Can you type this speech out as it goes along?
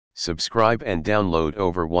Subscribe and download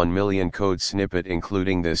over 1 million code snippet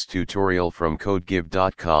including this tutorial from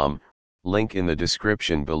codegive.com, link in the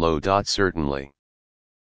description below. Certainly.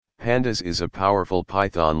 Pandas is a powerful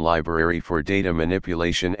Python library for data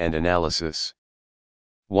manipulation and analysis.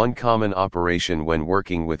 One common operation when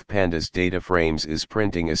working with Pandas DataFrames is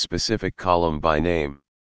printing a specific column by name.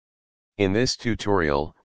 In this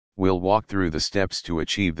tutorial, we'll walk through the steps to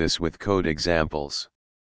achieve this with code examples.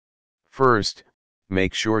 First,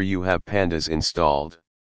 make sure you have Pandas installed.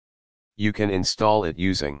 You can install it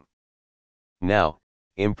using. Now,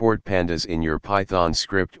 import Pandas in your Python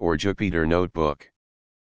script or Jupyter Notebook.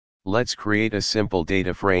 Let's create a simple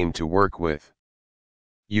data frame to work with.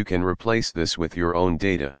 You can replace this with your own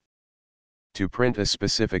data. To print a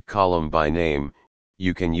specific column by name,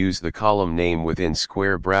 you can use the column name within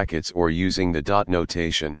square brackets or using the dot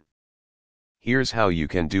notation. Here's how you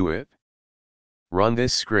can do it. Run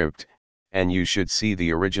this script, and you should see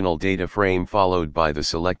the original data frame followed by the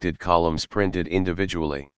selected columns printed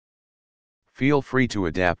individually. Feel free to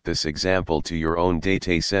adapt this example to your own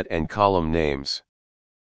dataset and column names.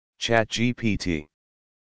 ChatGPT.